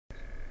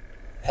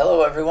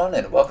Hello everyone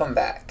and welcome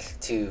back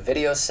to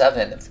video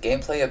 7 of the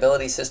Gameplay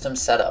Ability System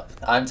Setup.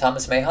 I'm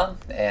Thomas Mahon,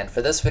 and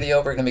for this video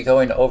we're going to be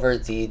going over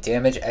the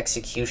damage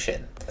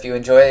execution. If you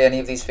enjoy any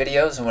of these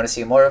videos and want to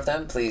see more of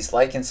them, please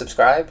like and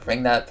subscribe,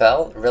 ring that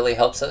bell. It really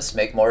helps us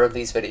make more of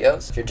these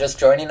videos. If you're just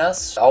joining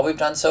us, all we've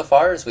done so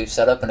far is we've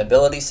set up an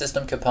ability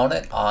system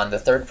component on the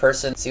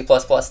third-person C++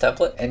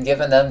 template and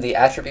given them the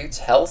attributes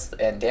health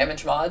and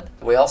damage mod.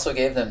 We also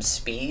gave them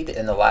speed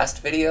in the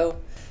last video.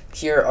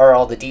 Here are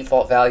all the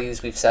default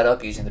values we've set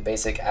up using the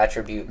basic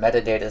attribute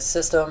metadata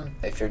system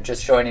if you're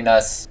just joining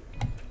us.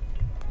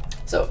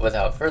 So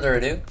without further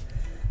ado,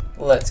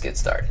 let's get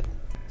started.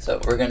 So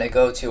we're going to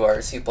go to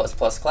our C++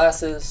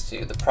 classes,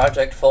 to the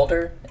project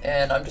folder,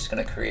 and I'm just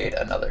going to create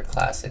another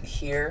class in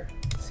here,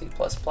 C++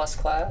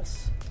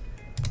 class,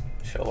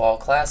 show all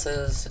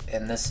classes,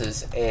 and this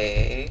is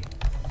a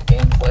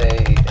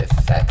gameplay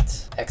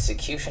effect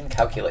execution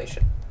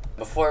calculation.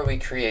 Before we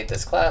create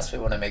this class, we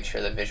want to make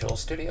sure that Visual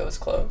Studio is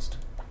closed.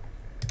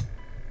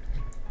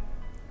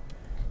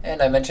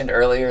 And I mentioned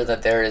earlier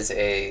that there is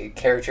a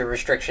character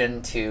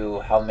restriction to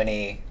how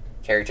many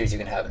characters you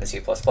can have in a C++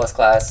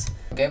 class.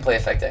 Gameplay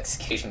effect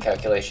execution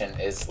calculation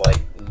is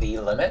like the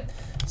limit.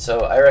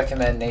 So I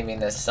recommend naming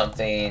this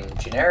something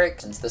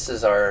generic. Since this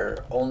is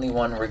our only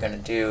one we're going to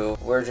do,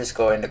 we're just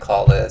going to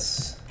call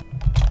this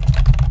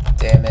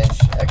damage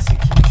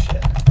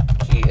execution,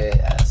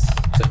 GAS.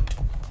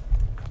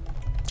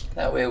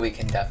 That way we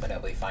can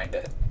definitely find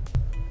it.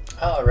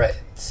 Alright,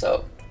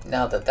 so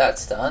now that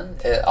that's done,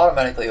 it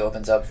automatically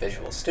opens up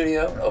Visual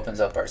Studio and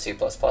opens up our C++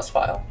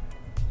 file.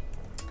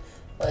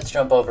 Let's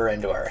jump over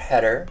into our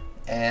header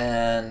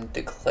and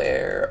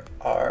declare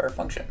our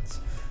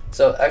functions.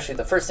 So actually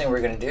the first thing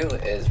we're going to do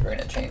is we're going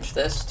to change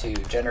this to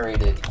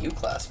generated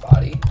uClass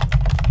body,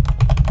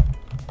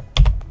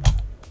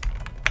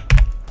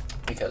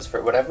 because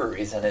for whatever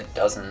reason it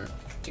doesn't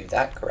do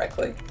that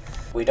correctly.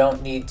 We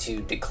don't need to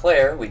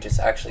declare, we just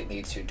actually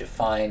need to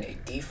define a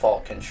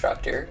default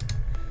constructor.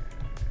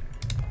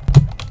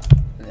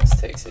 And this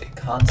takes a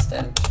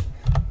constant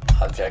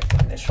object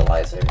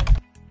initializer.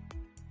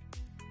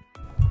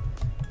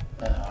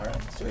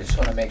 Alright, so we just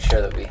want to make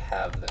sure that we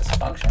have this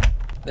function.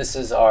 This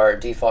is our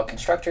default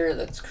constructor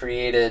that's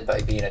created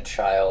by being a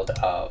child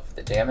of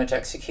the damage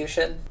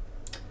execution.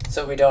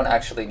 So we don't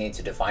actually need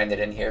to define it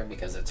in here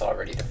because it's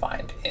already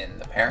defined in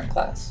the parent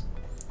class.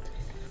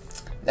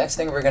 Next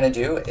thing we're going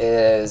to do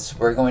is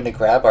we're going to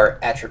grab our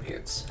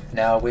attributes.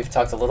 Now we've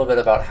talked a little bit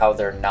about how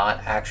they're not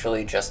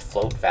actually just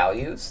float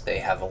values. They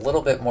have a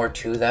little bit more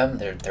to them.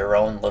 They're their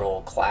own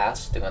little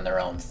class doing their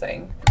own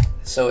thing.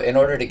 So in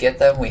order to get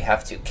them, we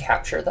have to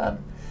capture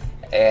them.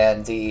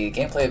 And the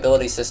gameplay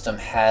ability system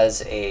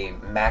has a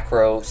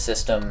macro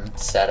system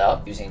set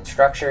up using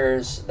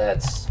structures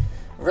that's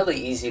really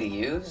easy to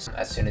use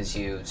as soon as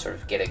you sort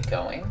of get it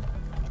going.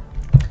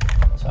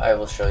 So I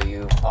will show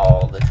you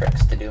all the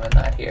tricks to doing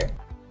that here.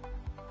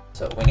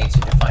 So we need to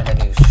define a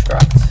new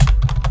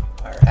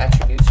struct, our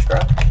attribute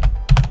struct.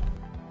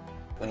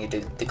 We need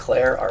to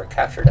declare our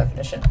capture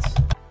definitions.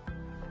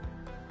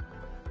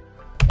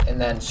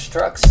 And then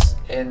structs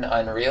in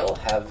Unreal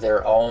have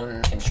their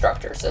own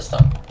constructor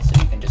system. So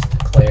you can just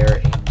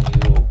declare a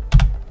new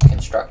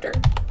constructor.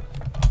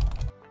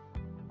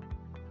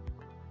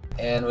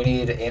 And we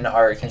need in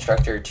our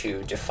constructor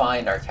to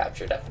define our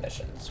capture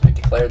definitions. We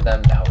declared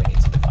them, now we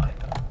need to define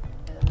them.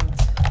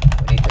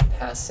 And we need to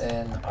pass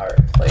in our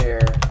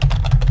player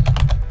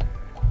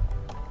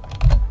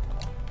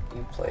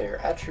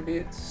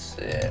attributes,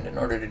 and in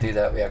order to do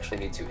that we actually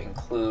need to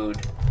include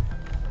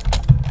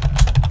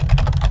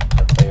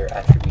the player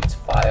attributes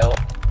file.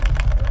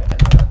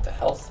 And we want the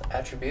health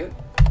attribute.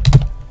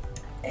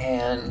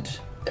 And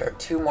there are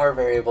two more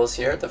variables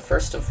here, the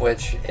first of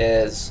which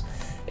is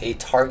a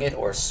target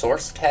or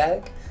source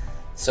tag.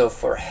 So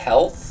for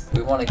health,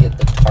 we want to get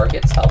the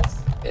target's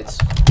health. It's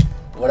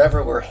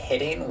whatever we're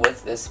hitting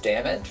with this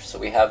damage. So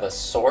we have a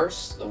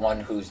source, the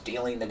one who's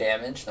dealing the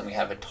damage, then we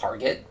have a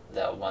target,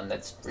 the one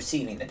that's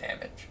receiving the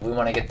damage. We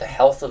want to get the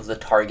health of the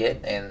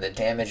target and the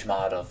damage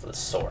mod of the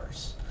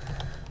source.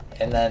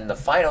 And then the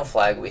final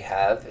flag we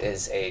have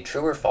is a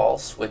true or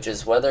false, which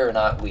is whether or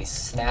not we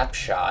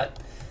snapshot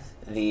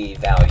the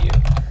value.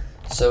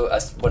 So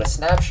what a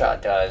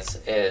snapshot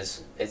does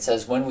is it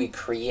says when we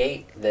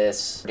create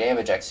this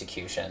damage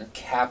execution,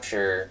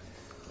 capture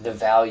the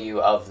value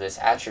of this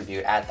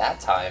attribute at that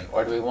time,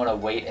 or do we want to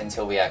wait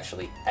until we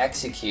actually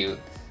execute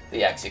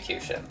the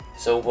execution?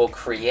 So we'll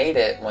create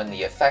it when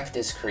the effect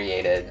is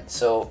created.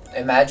 So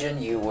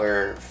imagine you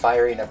were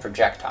firing a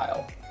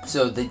projectile.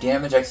 So the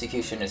damage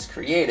execution is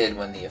created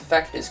when the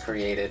effect is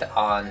created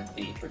on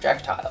the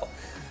projectile,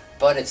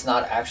 but it's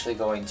not actually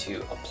going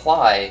to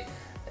apply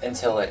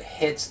until it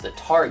hits the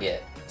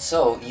target.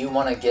 So you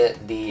want to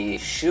get the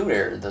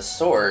shooter, the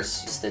source,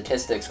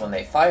 statistics when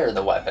they fire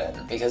the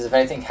weapon, because if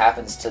anything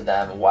happens to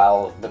them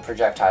while the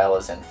projectile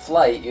is in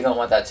flight, you don't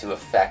want that to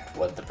affect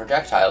what the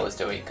projectile is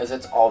doing because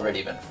it's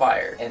already been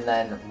fired. And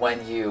then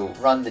when you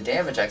run the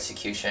damage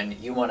execution,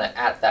 you want to,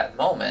 at that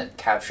moment,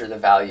 capture the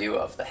value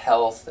of the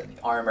health and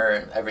the armor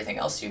and everything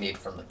else you need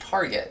from the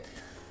target.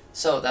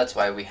 So that's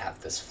why we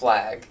have this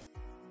flag.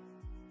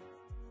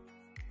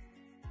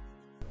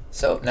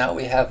 So now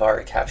we have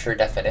our capture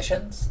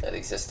definitions that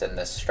exist in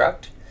this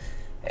struct,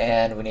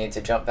 and we need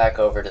to jump back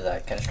over to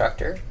that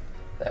constructor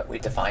that we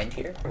defined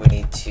here. We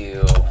need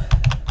to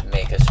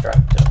make a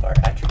struct of our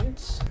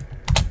attributes.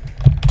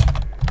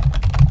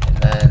 And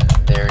then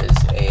there is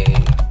a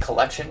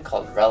collection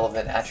called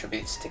relevant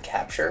attributes to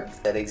capture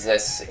that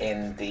exists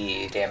in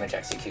the damage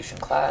execution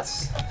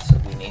class. So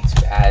we need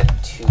to add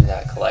to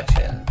that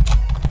collection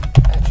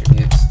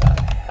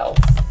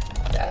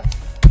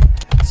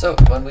attributes.healthDef. So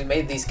when we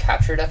made these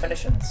capture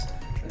definitions,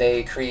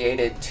 they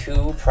created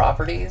two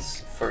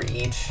properties for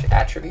each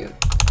attribute.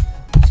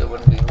 So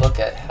when we look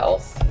at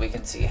health, we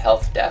can see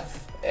health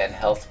def and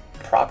health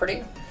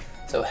property.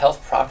 So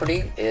health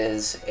property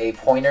is a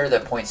pointer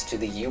that points to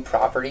the U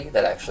property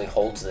that actually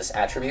holds this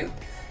attribute.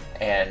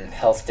 And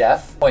health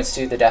def points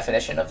to the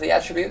definition of the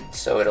attribute,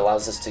 so it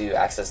allows us to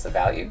access the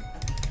value.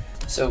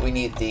 So we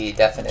need the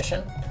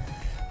definition.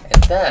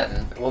 And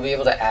then we'll be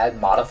able to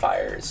add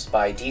modifiers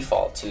by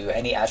default to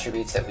any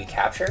attributes that we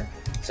capture.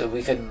 So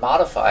we could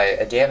modify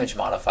a damage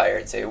modifier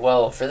and say,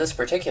 well, for this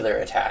particular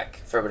attack,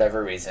 for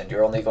whatever reason,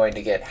 you're only going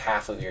to get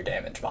half of your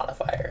damage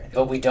modifier.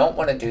 But we don't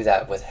want to do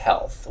that with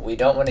health. We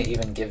don't want to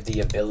even give the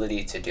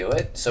ability to do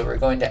it. So we're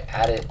going to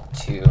add it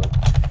to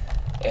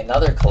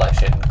another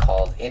collection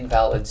called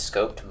invalid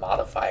scoped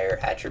modifier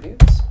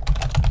attributes.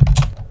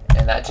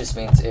 And that just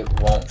means it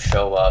won't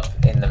show up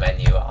in the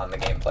menu on the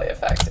gameplay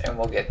effect. And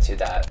we'll get to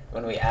that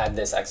when we add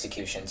this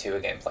execution to a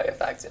gameplay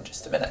effect in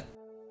just a minute.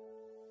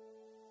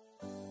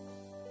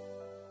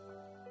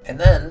 And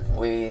then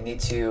we need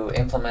to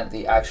implement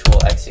the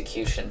actual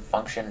execution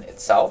function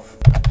itself,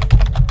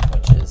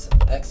 which is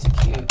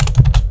execute.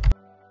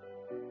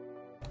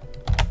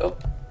 Oh,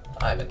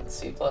 I'm in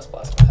C++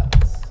 class.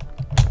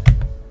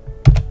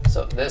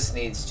 So this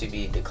needs to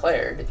be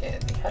declared in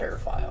the header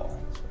file.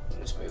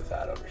 Just move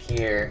that over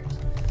here,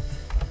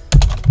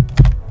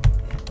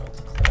 and we'll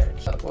declare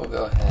it. So we'll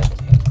go ahead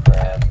and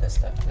grab this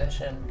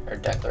definition or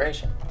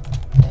declaration,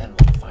 and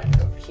we'll find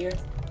it over here.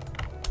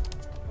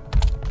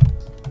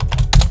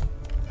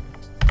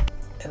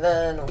 And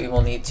then we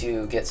will need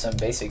to get some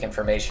basic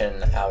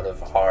information out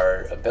of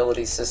our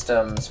ability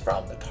systems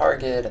from the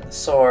target and the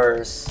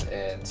source,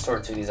 and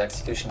sort through these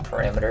execution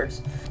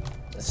parameters.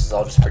 This is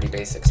all just pretty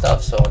basic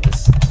stuff, so I'll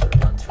just sort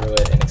of run through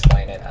it and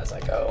explain it as I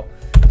go.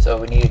 So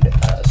we need a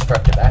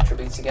struct of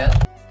attributes again,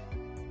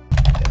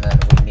 and then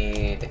we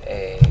need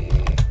a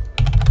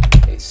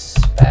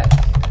spec.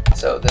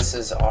 So this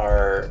is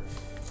our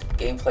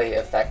gameplay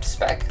effect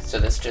spec. So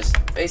this just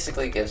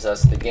basically gives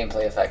us the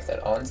gameplay effect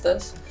that owns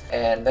this.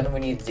 And then we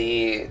need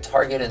the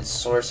target and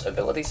source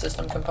ability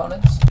system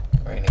components.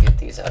 We're going to get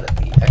these out of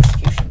the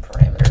execution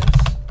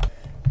parameters.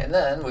 And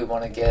then we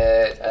want to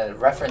get a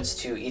reference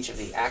to each of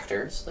the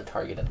actors, the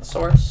target and the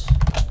source.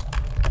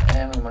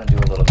 And we want to do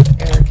a little bit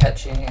of error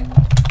catching.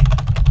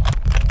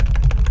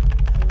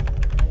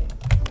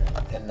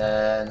 And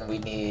then we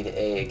need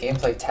a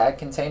gameplay tag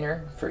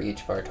container for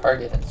each of our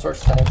target and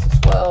source tags as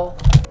well.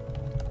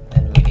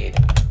 And we need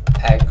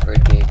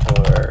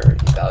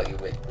aggregator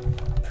evaluate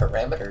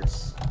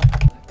parameters. I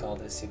call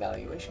this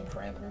evaluation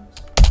parameters.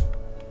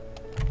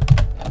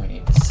 And we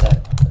need to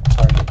set the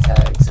target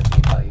tags of the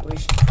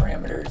evaluation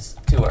parameters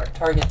to our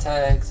target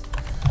tags.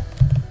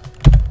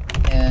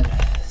 And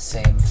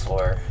same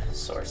for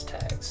source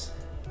tags.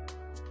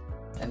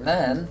 And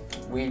then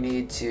we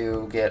need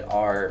to get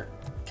our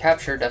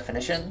capture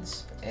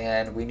definitions,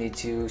 and we need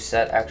to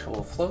set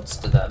actual floats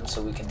to them so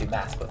we can do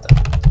math with them.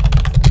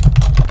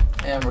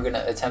 And we're going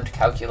to attempt to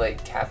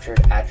calculate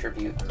captured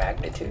attribute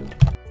magnitude,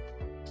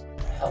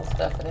 health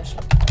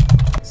definition.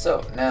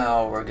 So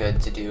now we're good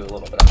to do a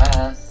little bit of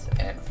math,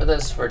 and for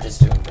this we're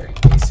just doing very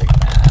basic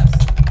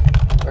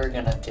math. We're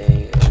gonna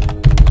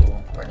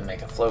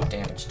make a float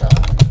damage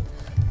done,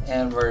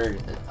 and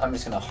I'm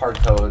just gonna hard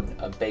code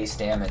a base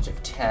damage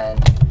of 10.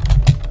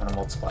 I'm gonna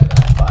multiply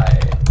that by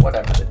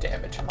whatever the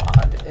damage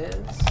mod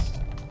is.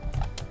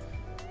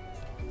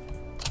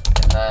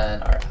 And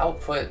then our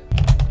output,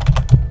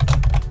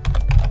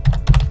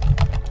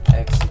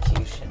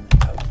 execution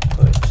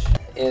output.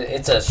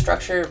 It's a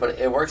structure, but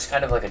it works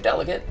kind of like a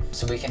delegate.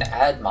 So we can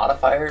add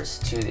modifiers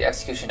to the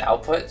execution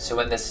output. So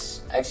when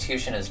this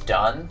execution is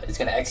done, it's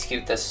gonna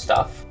execute this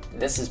stuff.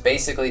 This is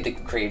basically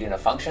creating a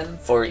function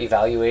for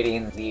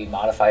evaluating the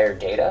modifier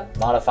data,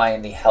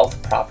 modifying the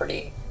health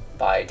property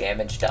by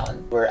damage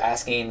done. We're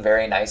asking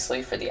very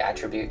nicely for the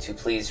attribute to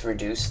please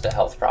reduce the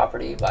health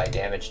property by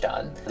damage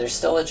done. There's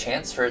still a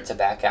chance for it to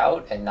back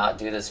out and not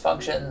do this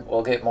function.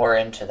 We'll get more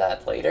into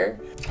that later.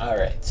 All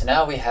right, so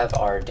now we have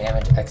our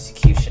damage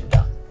execution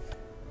done.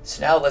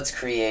 So now let's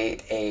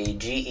create a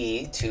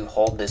GE to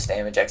hold this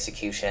damage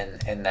execution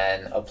and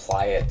then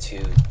apply it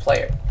to the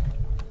player.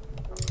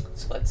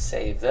 So let's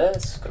save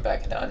this, go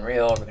back into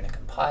Unreal, we're gonna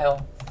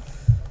compile.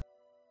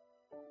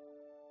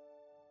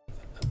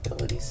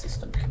 Ability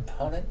system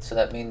component. So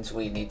that means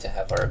we need to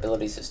have our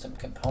ability system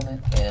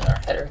component in our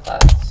header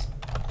class.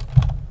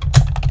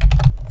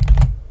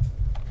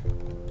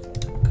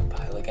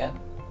 Compile again.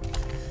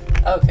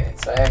 Okay,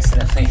 so I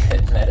accidentally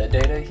hit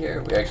metadata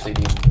here. We actually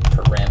need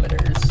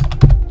parameters.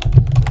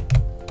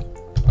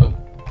 Oh,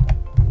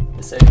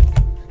 the save.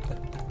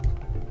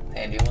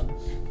 Handy one.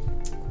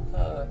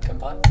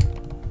 Compile.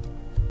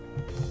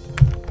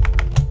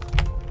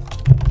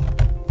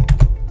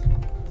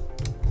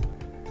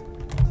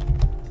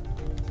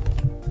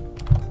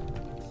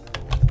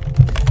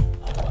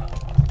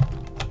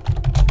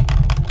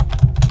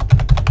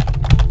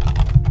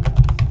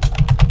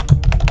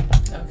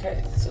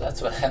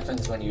 That's what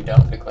happens when you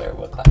don't declare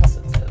what class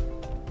it's in.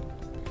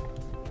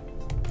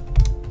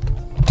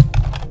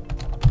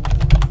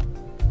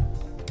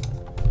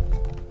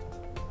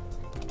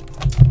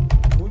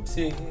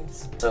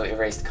 Whoopsies. So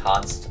erased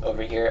const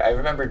over here. I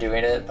remember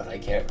doing it, but I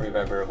can't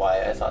remember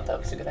why I thought that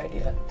was a good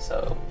idea.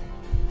 So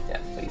yeah,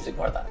 please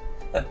ignore that.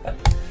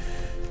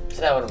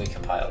 So now when we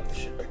compile, this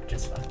should work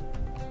just fine.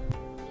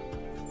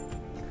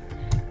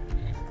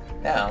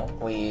 Now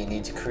we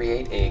need to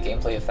create a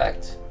gameplay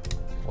effect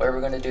where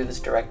we're going to do this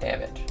direct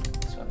damage.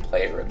 So in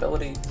player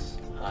abilities,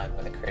 I'm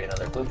going to create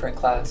another blueprint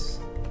class,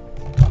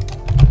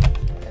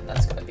 and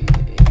that's going to be a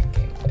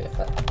gameplay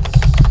effect.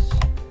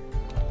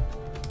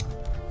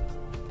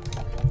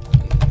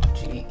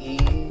 GE,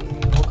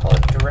 we'll call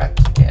it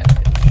direct damage.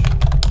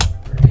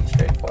 Pretty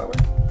straightforward.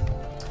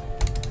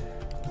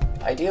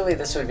 Ideally,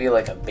 this would be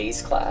like a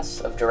base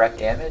class of direct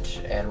damage,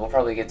 and we'll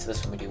probably get to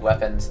this when we do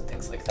weapons and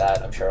things like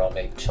that. I'm sure I'll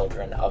make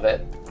children of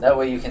it. That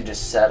way you can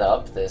just set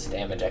up this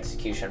damage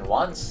execution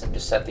once, and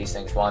just set these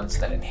things once,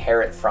 then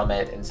inherit from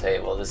it and say,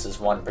 well, this is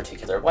one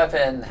particular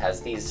weapon,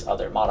 has these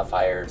other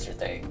modifiers or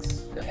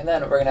things. And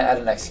then we're going to add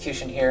an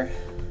execution here,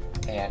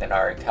 and in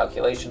our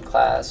calculation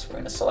class, we're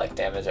going to select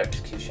damage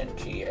execution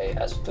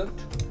GAS boot.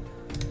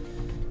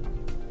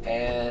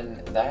 And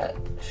that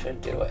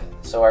should do it.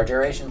 So our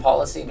duration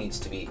policy needs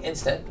to be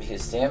instant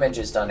because damage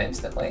is done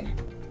instantly,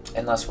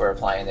 unless we're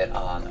applying it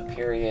on a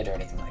period or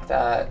anything like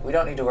that. We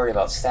don't need to worry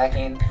about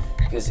stacking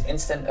because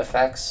instant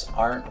effects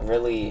aren't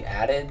really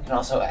added. You can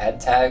also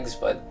add tags,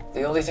 but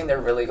the only thing they're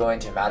really going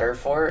to matter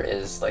for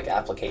is like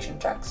application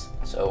checks.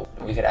 So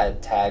we could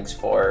add tags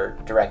for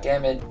direct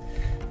damage,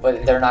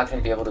 but they're not going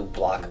to be able to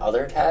block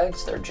other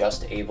tags. They're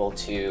just able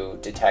to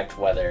detect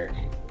whether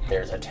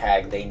there's a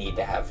tag they need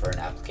to have for an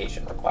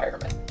application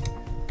requirement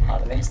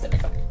on an instant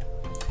effect.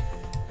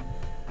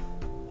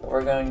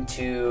 We're going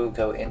to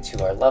go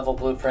into our level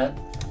blueprint,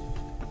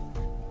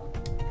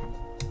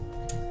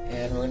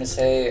 and we're going to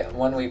say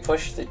when we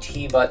push the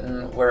T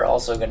button, we're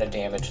also going to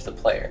damage the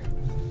player.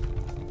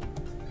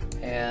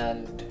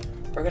 And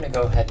we're going to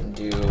go ahead and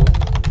do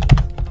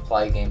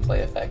apply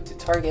gameplay effect to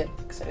target,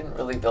 because I didn't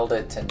really build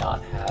it to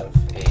not have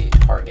a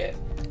target.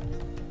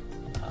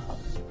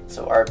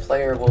 So our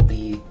player will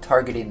be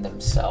targeting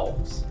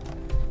themselves.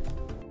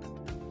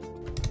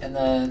 And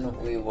then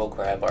we will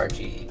grab our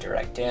GE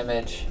direct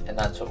damage, and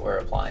that's what we're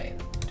applying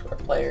to our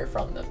player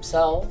from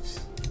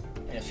themselves.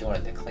 And if you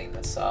wanted to clean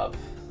this up,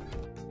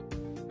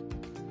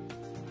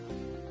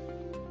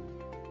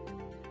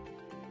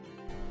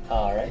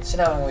 alright, so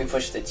now when we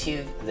push the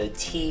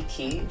T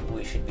key,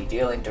 we should be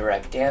dealing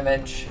direct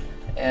damage,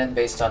 and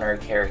based on our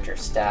character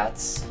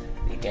stats,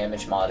 the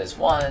damage mod is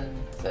 1,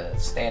 the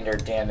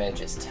standard damage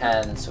is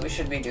 10, so we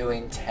should be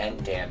doing 10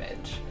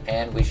 damage,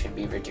 and we should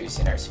be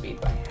reducing our speed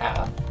by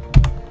half.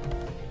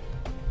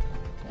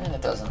 And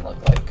it doesn't look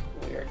like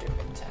we are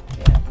doing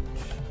 10 damage.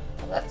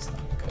 Well, that's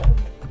not good.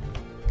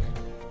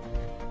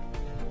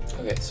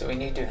 Okay, so we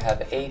need to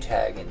have a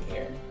tag in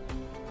here.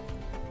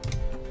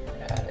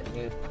 Add a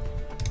new.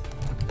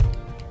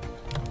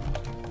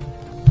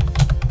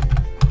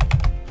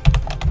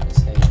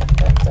 Say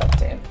effect up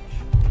damage.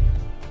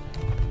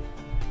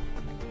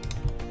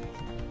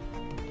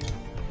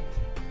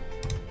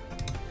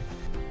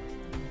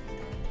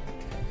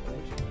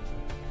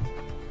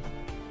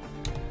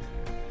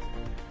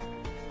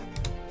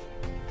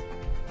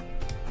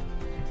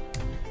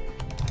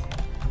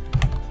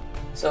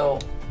 So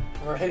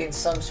we're hitting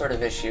some sort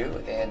of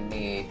issue in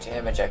the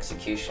damage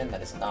execution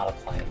that is not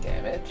applying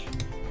damage.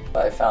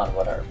 I found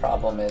what our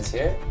problem is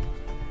here.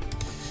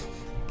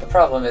 The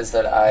problem is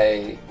that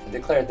I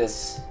declared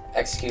this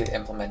execute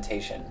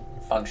implementation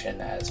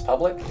function as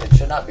public. It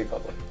should not be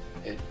public.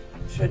 It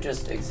should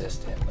just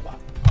exist in the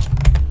box.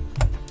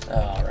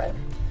 Alright,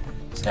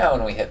 so now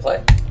when we hit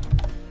play,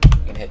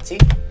 we can hit T,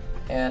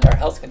 and our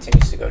health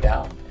continues to go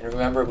down. And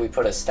remember, we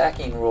put a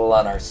stacking rule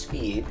on our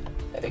speed,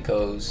 that it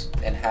goes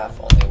in half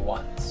only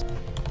once.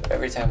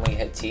 Every time we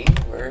hit T,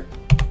 we're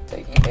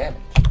taking damage.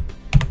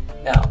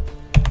 Now,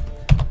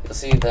 you'll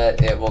see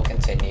that it will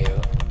continue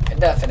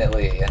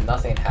indefinitely and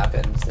nothing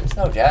happens. There's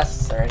no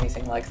deaths or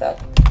anything like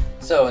that.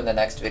 So in the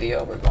next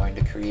video, we're going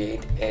to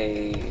create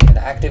an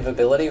active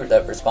ability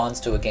that responds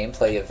to a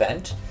gameplay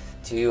event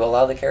to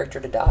allow the character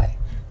to die.